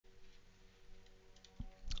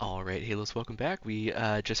Alright, Halos, welcome back. We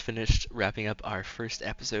just finished wrapping up our first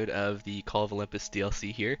episode of the Call of Olympus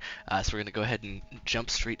DLC here. So we're gonna go ahead and jump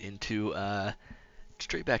straight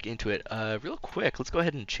back into it. Real quick, let's go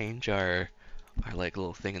ahead and change our like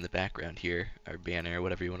little thing in the background here, our banner,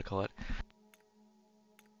 whatever you want to call it.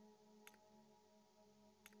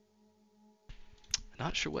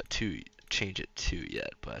 Not sure what to change it to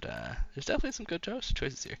yet, but there's definitely some good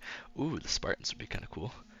choices here. Ooh, the Spartans would be kind of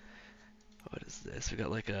cool. What is this? We got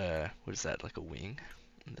like what is that? Like a wing?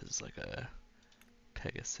 And this is like a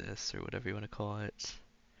Pegasus or whatever you want to call it.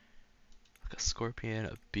 Like a scorpion,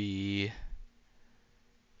 a bee,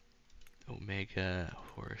 omega,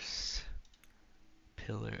 a horse,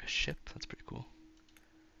 pillar, a ship. That's pretty cool.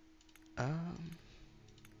 Um,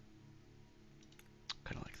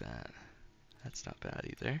 kind of like that. That's not bad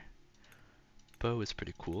either. Bow is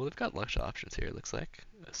pretty cool. They've got lots of options here. It looks like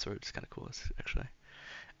a sword is kind of cool actually.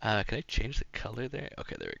 Can I change the color there?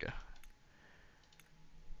 Okay, there we go.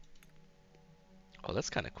 Oh, that's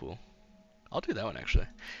kind of cool. I'll do that one actually.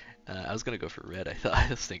 I was gonna go for red. I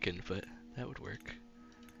was thinking, but that would work.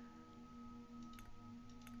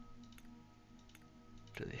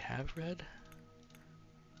 Do they have red?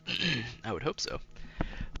 I would hope so.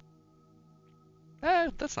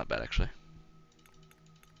 That's not bad actually.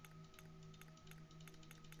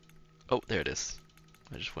 Oh, there it is.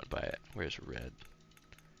 I just went by it. Where's red?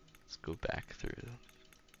 Let's go back through.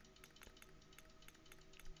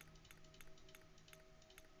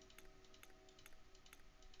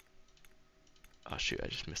 Oh shoot, I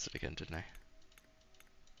just missed it again, didn't I?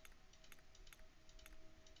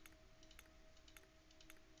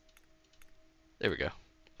 There we go.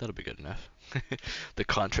 That'll be good enough. The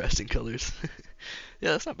contrasting colors.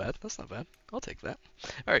 Yeah, that's not bad. That's not bad. I'll take that.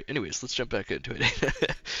 Alright, anyways, let's jump back into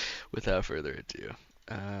it without further ado.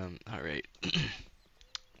 Alright.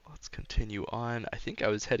 Let's continue on. I think I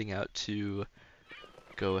was heading out to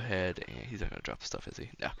go ahead and... He's not going to drop stuff, is he?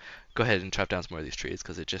 No. Go ahead and chop down some more of these trees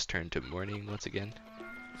because it just turned to morning once again.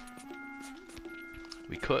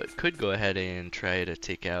 We could go ahead and try to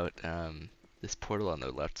take out this portal on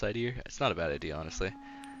the left side here. It's not a bad idea, honestly.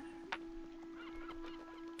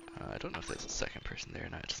 I don't know if there's a second person there or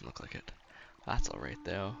not. It doesn't look like it. That's alright,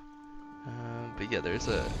 though. But yeah, there's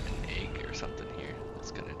an egg or something here.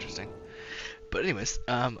 That's kind of interesting. But anyways,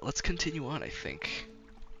 let's continue on, I think.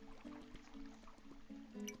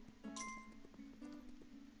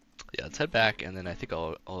 Yeah, let's head back, and then I think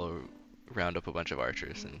I'll round up a bunch of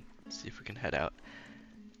archers and see if we can head out.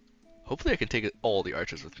 Hopefully I can take all the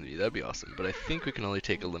archers with me. That'd be awesome. But I think we can only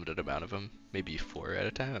take a limited amount of them. Maybe 4 at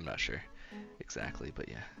a time. I'm not sure exactly, but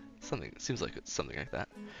yeah. Seems like it's something like that.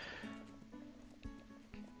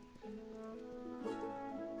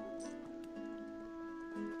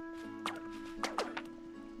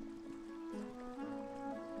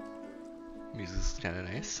 Music's kind of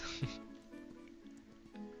nice.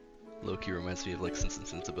 Loki reminds me of like Sense and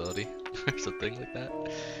Sensibility or something like that.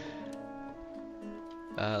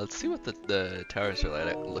 Let's see what the towers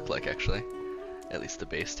are look like actually. At least the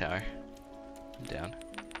base tower. I'm down.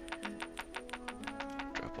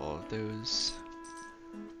 Drop all of those.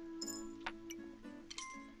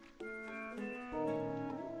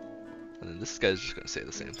 And then this guy's just gonna say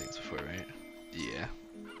the same things before, right? Yeah.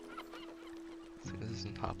 Citizens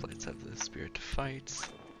and hoplites have the spirit to fight.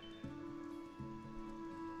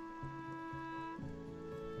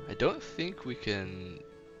 I don't think we can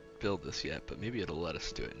build this yet, but maybe it'll let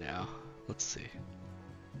us do it now. Let's see.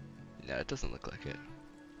 No, it doesn't look like it.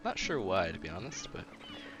 Not sure why, to be honest, but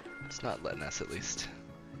it's not letting us at least.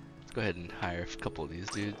 Let's go ahead and hire a couple of these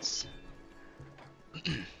dudes.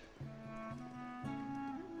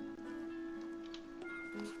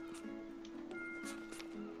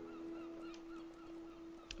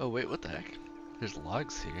 Oh wait, what the heck? There's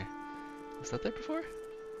logs here. Was that there before?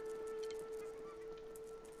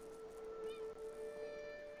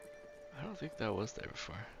 I don't think that was there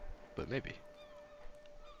before, but maybe.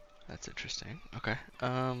 That's interesting. Okay.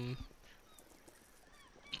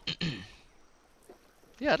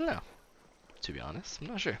 Yeah, I don't know. To be honest, I'm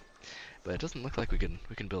not sure. But it doesn't look like we can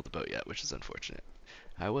build the boat yet, which is unfortunate.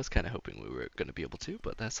 I was kind of hoping we were going to be able to,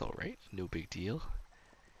 but that's all right. No big deal.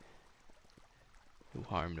 No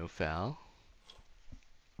harm, no foul.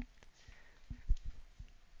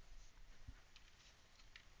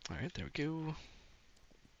 All right, there we go.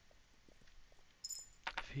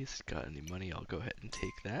 If he's got any money, I'll go ahead and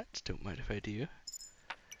take that. Don't mind if I do.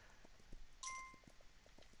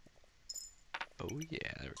 Oh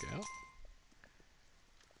yeah, there we go.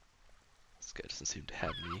 This guy doesn't seem to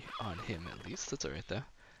have me on him at least. That's alright though.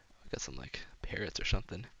 I got some like parrots or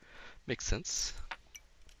something. Makes sense.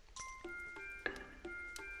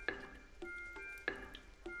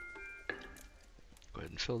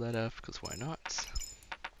 fill that up, because why not?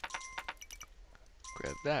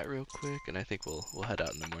 Grab that real quick, and I think we'll head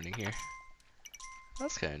out in the morning here.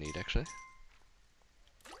 That's kind of neat, actually.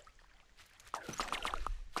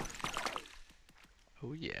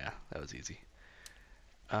 Oh yeah, that was easy.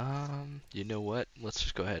 You know what? Let's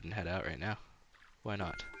just go ahead and head out right now. Why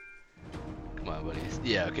not? Come on, buddies.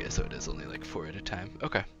 Yeah, okay, so it is only like 4 at a time.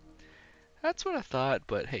 Okay. That's what I thought,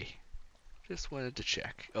 but hey, just wanted to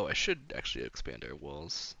check. Oh, I should actually expand our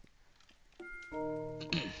walls.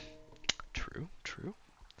 True, true.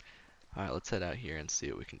 Alright, let's head out here and see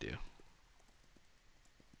what we can do.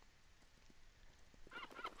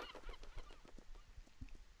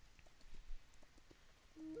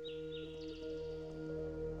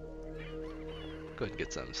 Go ahead and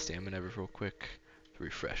get some stamina real quick.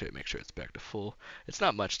 Refresh it, make sure it's back to full. It's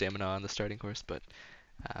not much stamina on the starting course, but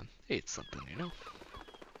hey, it's something, you know?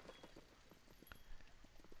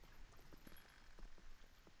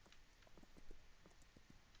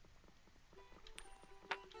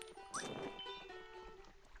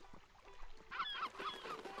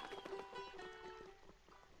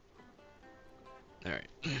 Alright,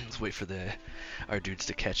 let's wait for our dudes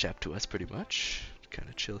to catch up to us pretty much. Kind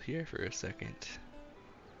of chill here for a second.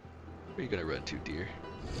 Where are you gonna run to, deer?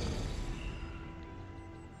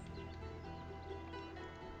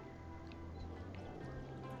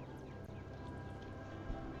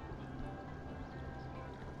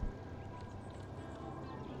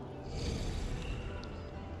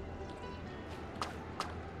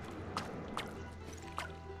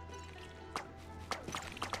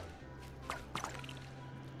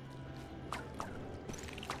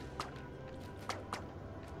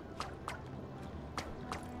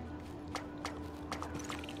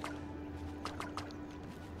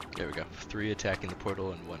 There we go. 3 attacking the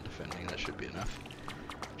portal and 1 defending. That should be enough.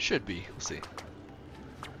 Should be. We'll see.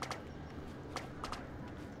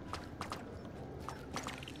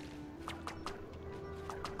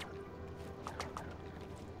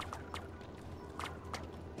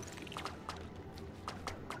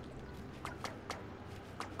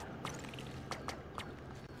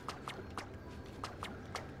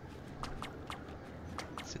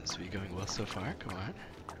 Seems to be going well so far. Come on.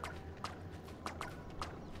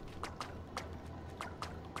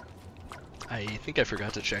 I think I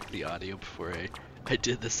forgot to check the audio before I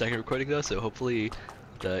did the second recording though, so hopefully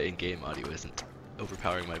the in-game audio isn't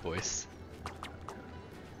overpowering my voice.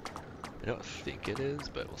 I don't think it is,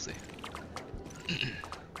 but we'll see.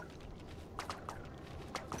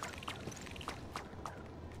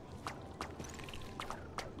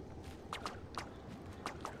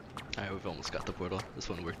 Alright, we've almost got the portal. This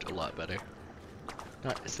one worked a lot better.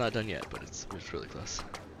 It's not done yet, but it's really close.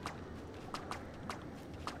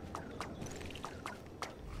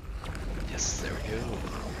 Yes, there we go.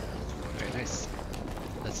 Very nice.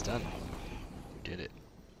 That's done. We did it.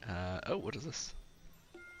 Oh, what is this?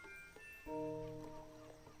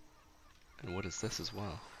 And what is this as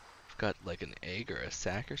well? I've got like an egg or a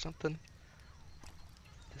sack or something.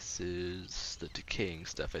 This is the decaying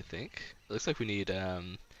stuff, I think. It looks like we need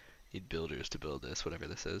builders to build this, whatever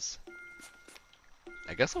this is.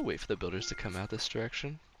 I guess I'll wait for the builders to come out this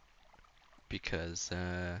direction, because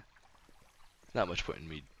not much point in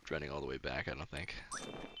me running all the way back, I don't think.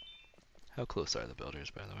 How close are the builders,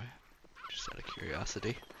 by the way? Just out of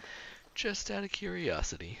curiosity. Just out of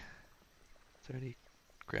curiosity. Is there any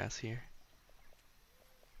grass here?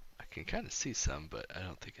 I can kind of see some, but I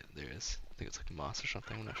don't think there is. I think it's like moss or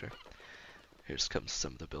something, I'm not sure. Here just comes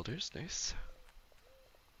some of the builders, nice.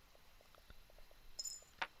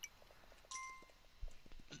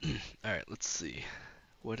 Alright, let's see.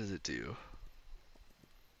 What does it do?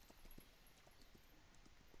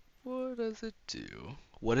 What does it do?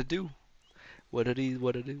 What it do? What it do?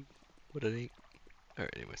 What it do? What it ain't?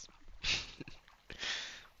 Alright, anyways.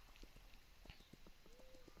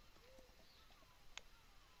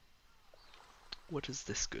 What is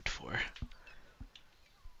this good for?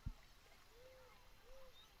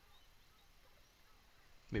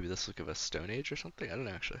 Maybe this will give us Stone Age or something? I don't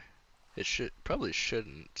know actually. It probably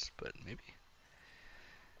shouldn't, but maybe.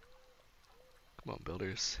 Come on,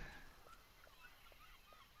 builders.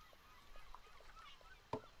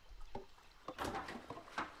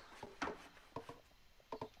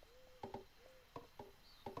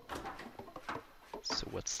 So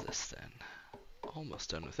what's this then? Almost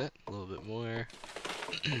done with it. A little bit more.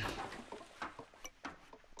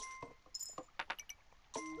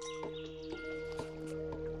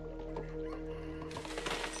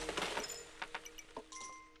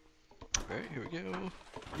 Alright, here we go.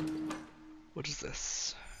 What is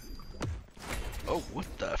this? Oh, what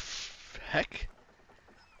the heck?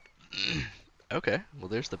 Okay, well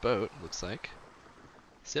there's the boat, looks like.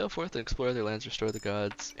 Sail forth and explore their lands, restore the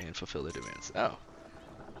gods, and fulfill their demands. Oh.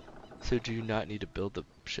 So do you not need to build the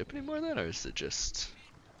ship anymore then, or is it just...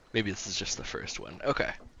 Maybe this is just the first one.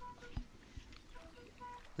 Okay.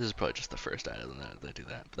 This is probably just the first item that they do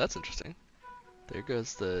that. But that's interesting. There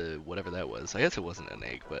goes the... whatever that was. I guess it wasn't an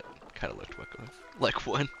egg, but kind of looked like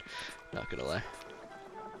one. Not gonna lie.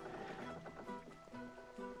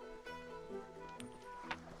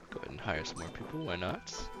 Go ahead and hire some more people, why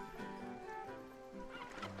not?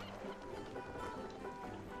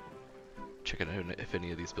 Checking out if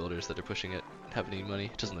any of these builders that are pushing it have any money.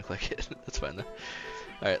 It doesn't look like it. That's fine though.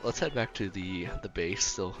 Alright, let's head back to the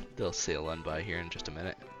base. They'll sail on by here in just a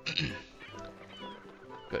minute.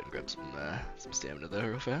 Go ahead and grab some stamina there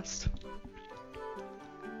real fast.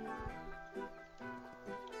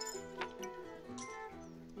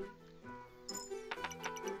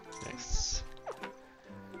 Nice.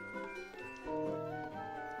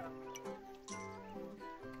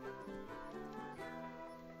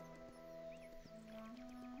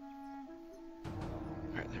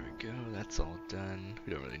 Alright, there we go. That's all done.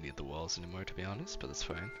 We don't really need the walls anymore, to be honest, but that's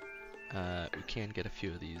fine. We can get a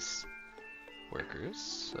few of these workers,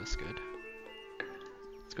 so that's good.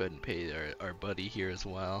 Let's go ahead and pay our buddy here as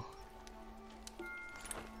well.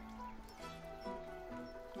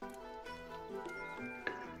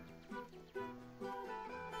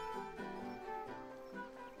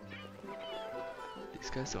 These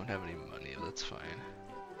guys don't have any money, that's fine.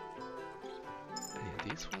 Any of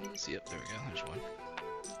these ones? Yep, there we go, there's one.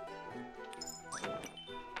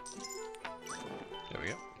 There we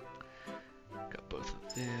go. Got both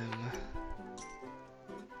of them.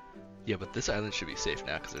 Yeah, but this island should be safe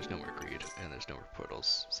now because there's no more greed and there's no more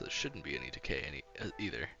portals, so there shouldn't be any decay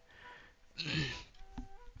either.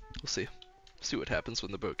 We'll see. See what happens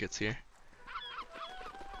when the boat gets here.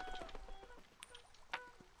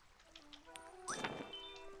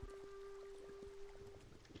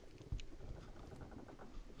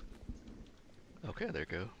 Okay, there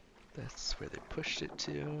we go. That's where they pushed it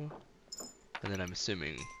to. And then I'm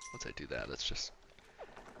assuming once I do that, that's just,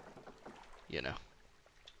 you know,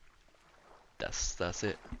 that's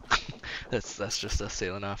it. that's just us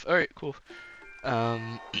sailing off. All right, cool.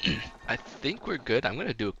 I think we're good. I'm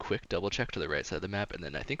gonna do a quick double check to the right side of the map, and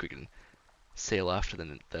then I think we can sail off to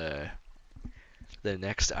the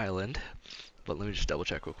next island. But let me just double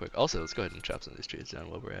check real quick. Also, let's go ahead and chop some of these trees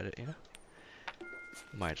down while we're at it. You know,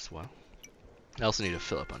 might as well. I also need to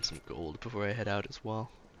fill up on some gold before I head out as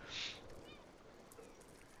well.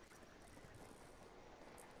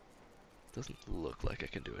 Doesn't look like I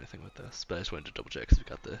can do anything with this, but I just wanted to double check because we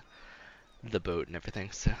got the boat and everything.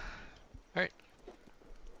 So, all right.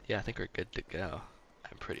 Yeah, I think we're good to go.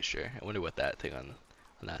 I'm pretty sure. I wonder what that thing on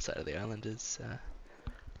that side of the island is.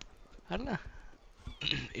 I don't know.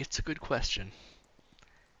 It's a good question.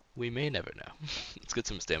 We may never know. Let's get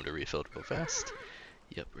some stamina refilled real fast.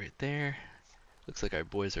 Yep, right there. Looks like our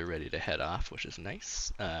boys are ready to head off, which is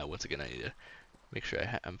nice. Once again, I need to make sure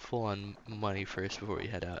I'm full on money first before we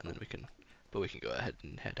head out, and then we can go ahead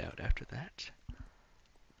and head out after that.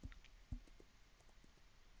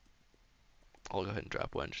 I'll go ahead and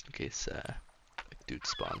drop one just in case a dude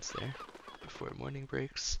spawns there before morning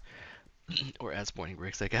breaks. Or as morning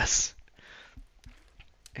breaks, I guess.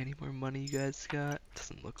 Any more money you guys got?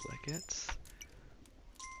 Doesn't look like it.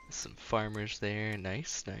 Some farmers there.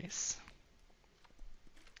 Nice, nice.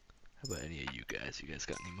 How about any of you guys? You guys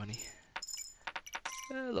got any money?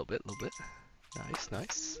 A little bit, a little bit. Nice,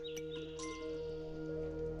 nice.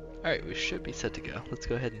 Alright, we should be set to go. Let's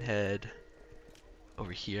go ahead and head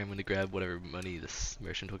over here. I'm going to grab whatever money this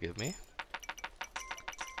merchant will give me.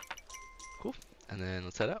 Cool. And then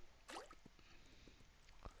let's head out.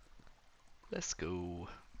 Let's go.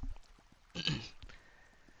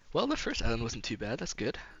 Well, the first island wasn't too bad. That's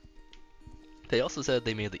good. They also said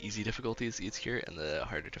they made the easy difficulties easier and the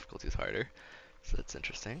harder difficulties harder. So that's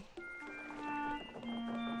interesting.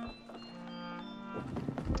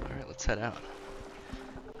 Alright, let's head out.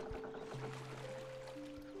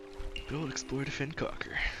 Build, explore, defend,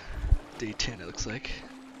 conquer. Day 10 it looks like.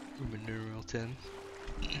 Roman numeral 10.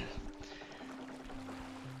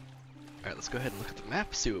 Alright, let's go ahead and look at the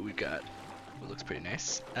map, see what we got. It looks pretty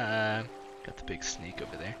nice. Got the big snake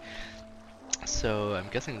over there. So I'm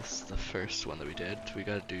guessing this is the first one that we did. We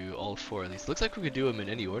gotta do all 4 of these. Looks like we could do them in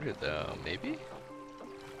any order though, maybe?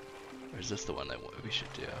 Or is this the one that we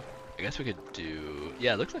should do? I guess we could do...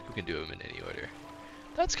 Yeah, it looks like we can do them in any order.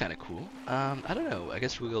 That's kind of cool. I don't know. I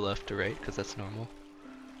guess we'll go left to right because that's normal.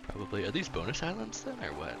 Probably. Are these bonus islands then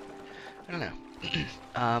or what? I don't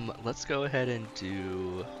know. Let's go ahead and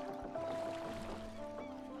do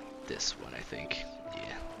this one, I think.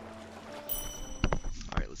 Yeah.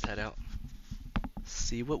 Alright, let's head out.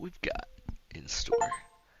 See what we've got in store.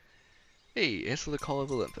 Hey, answer the Call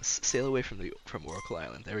of Olympus. Sail away from Oracle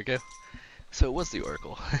Island. There we go. So it was the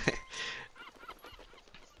Oracle.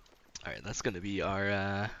 Alright, that's gonna be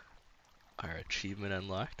our achievement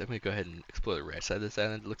unlocked. I'm gonna go ahead and explore the right side of this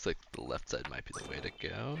island. It looks like the left side might be the way to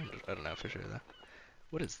go. I don't know for sure though.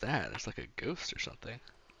 What is that? There's like a ghost or something.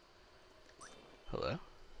 Hello?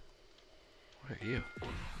 What are you?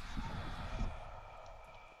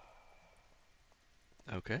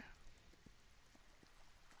 Okay.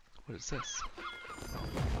 What is this?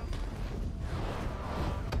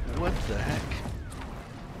 What the heck?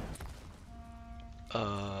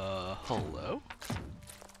 Hello?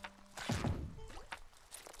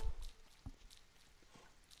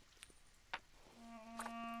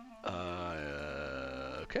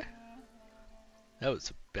 Okay. That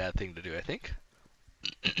was a bad thing to do, I think.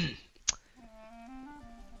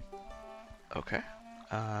 Okay.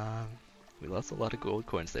 We lost a lot of gold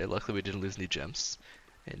coins there. Luckily we didn't lose any gems.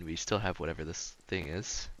 And we still have whatever this thing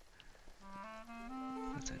is.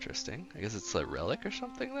 That's interesting. I guess it's a relic or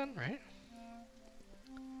something then, right?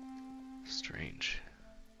 Strange.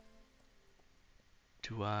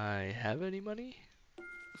 Do I have any money?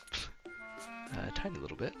 A tiny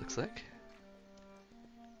little bit, looks like.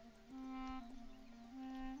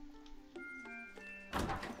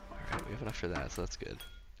 Alright, we have enough for that, so that's good.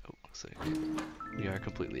 Oh, looks like we are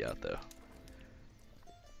completely out though.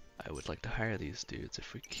 I would like to hire these dudes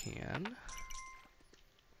if we can.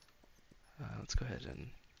 Let's go ahead and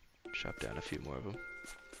chop down a few more of them.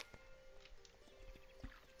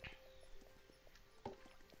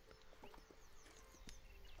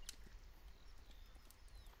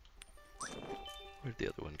 Where'd the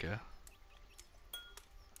other one go?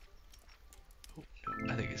 Oh,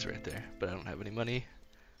 no, I think he's right there, but I don't have any money.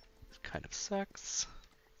 This kind of sucks.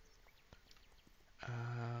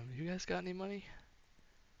 You guys got any money?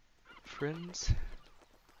 Friends?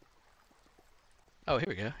 Oh, here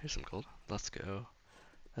we go. Here's some gold. Let's go.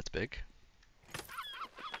 That's big.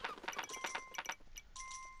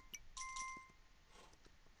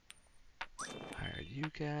 Hire you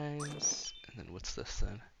guys. And then what's this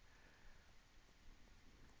then?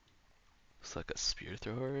 Looks like a spear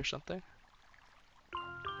thrower or something.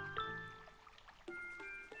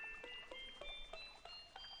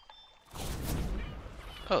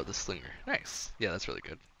 Oh, the slinger. Nice. Yeah, that's really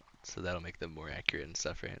good. So that'll make them more accurate and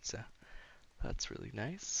stuff, right? So that's really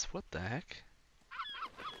nice. What the heck?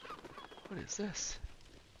 What is this?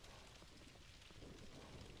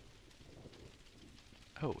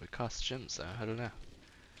 Oh, it costs gems though. I don't know.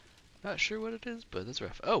 Not sure what it is, but it's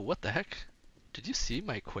rough. Oh, what the heck? Did you see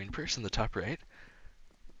my coin purse in the top right?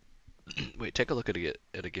 Wait, take a look at it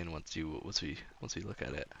again once we look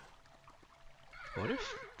at it. What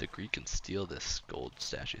if the Greek can steal this gold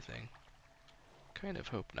statue thing? Kind of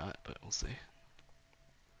hope not, but we'll see.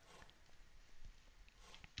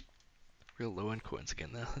 Real low on coins again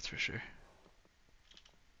though, that's for sure.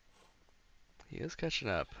 He is catching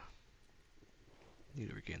up. Need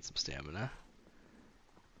to regain some stamina.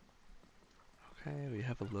 Okay, we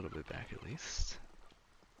have a little bit back at least.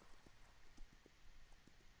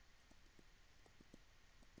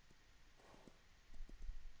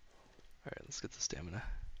 Alright, let's get the stamina.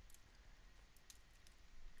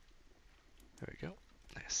 There we go.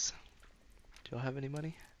 Nice. Do y'all have any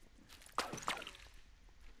money?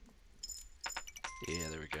 Yeah,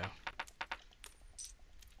 there we go.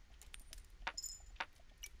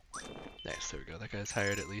 Nice, there we go. That guy's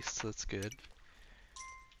hired at least, so that's good.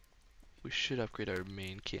 We should upgrade our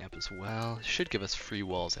main camp as well. It should give us free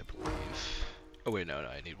walls, I believe. Oh wait, no,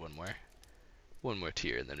 I need one more. One more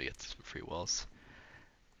tier and then we get some free walls.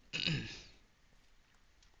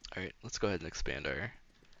 Alright, let's go ahead and expand our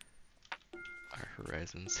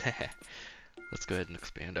horizons. Let's go ahead and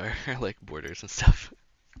expand our like borders and stuff,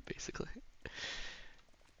 basically.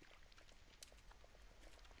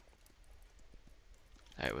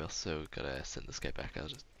 Alright, we also gotta send this guy back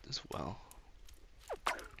out as well.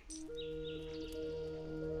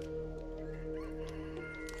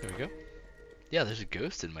 There we go. Yeah, there's a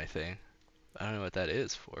ghost in my thing. I don't know what that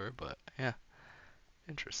is for, but yeah.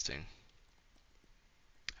 Interesting.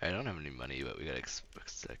 I don't have any money, but we gotta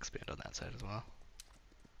expand on that side as well.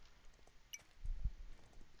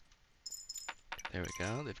 There we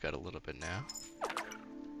go, they've got a little bit now.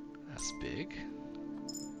 That's big.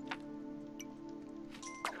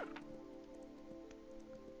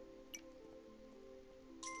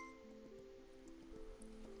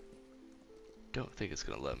 Don't think it's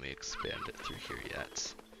gonna let me expand it through here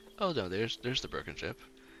yet. Oh no, there's the broken ship.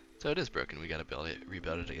 So it is broken. We gotta build it,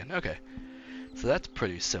 rebuild it again. Okay. So that's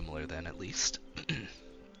pretty similar then, at least.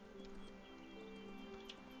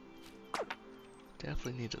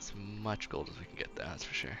 Definitely need as much gold as we can get, that's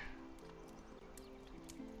for sure.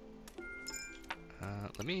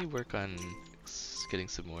 Let me work on getting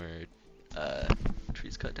some more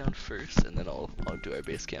trees cut down first, and then I'll do our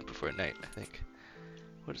base camp before night, I think.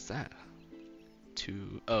 What is that?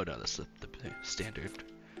 Oh no, that's the standard.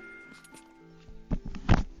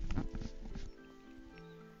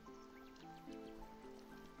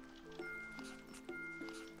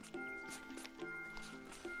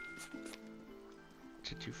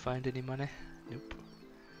 Did you find any money? Nope.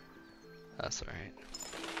 That's alright.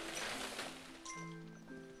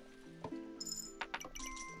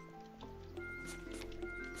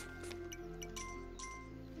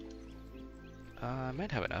 I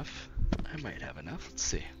might have enough. I might have enough. Let's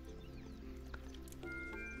see.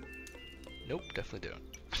 Nope, definitely don't.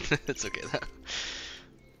 It's okay though.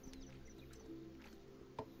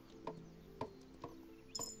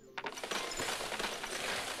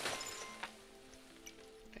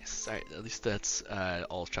 Nice. Alright, at least that's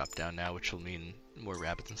all chopped down now, which will mean more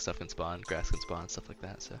rabbits and stuff can spawn, grass can spawn, stuff like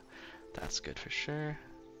that, so that's good for sure.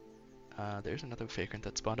 There's another vagrant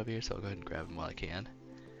that spawned over here, so I'll go ahead and grab him while I can.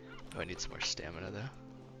 Oh, I need some more stamina though.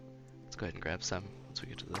 Let's go ahead and grab some once we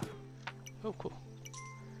get to the... Oh, cool.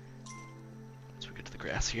 Once we get to the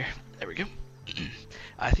grass here. There we go.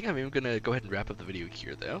 I think I'm even going to go ahead and wrap up the video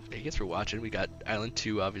here though. Thank you guys for watching. We got Island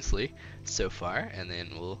 2 obviously so far, and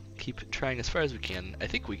then we'll keep trying as far as we can. I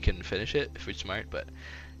think we can finish it if we're smart, but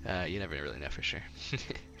you never really know for sure.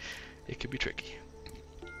 It could be tricky.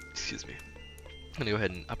 Excuse me. I'm going to go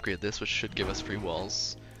ahead and upgrade this, which should give us free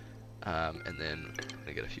walls. And then I'm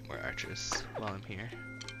gonna get a few more archers while I'm here,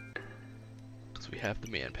 because we have the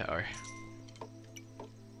manpower.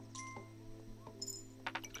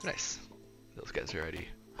 Nice. Those guys are already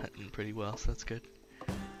hunting pretty well, so that's good.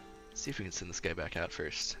 Let's see if we can send this guy back out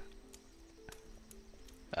first.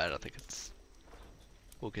 I don't think it's...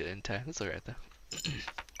 We'll get it in time. That's alright though.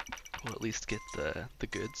 We'll at least get the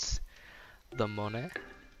goods. The money.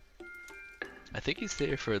 I think he's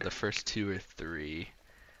there for the first 2 or 3.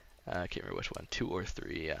 I can't remember which one, 2 or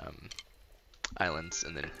 3 islands,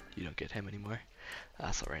 and then you don't get him anymore.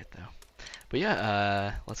 That's alright though. But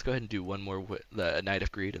yeah, let's go ahead and do one more, the Night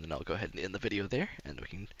of Greed, and then I'll go ahead and end the video there, and we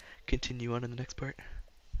can continue on in the next part.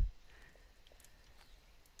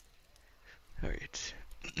 Alright.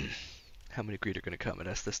 How many greed are going to come at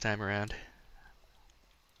us this time around?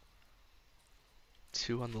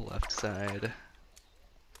 2 on the left side.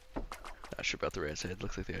 Not sure about the right side.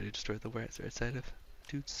 Looks like they already destroyed the right side of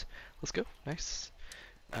dudes. Let's go. Nice.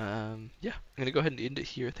 Yeah, I'm gonna go ahead and end it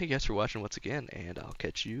here. Thank you guys for watching once again, and I'll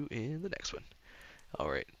catch you in the next one.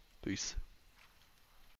 Alright, peace.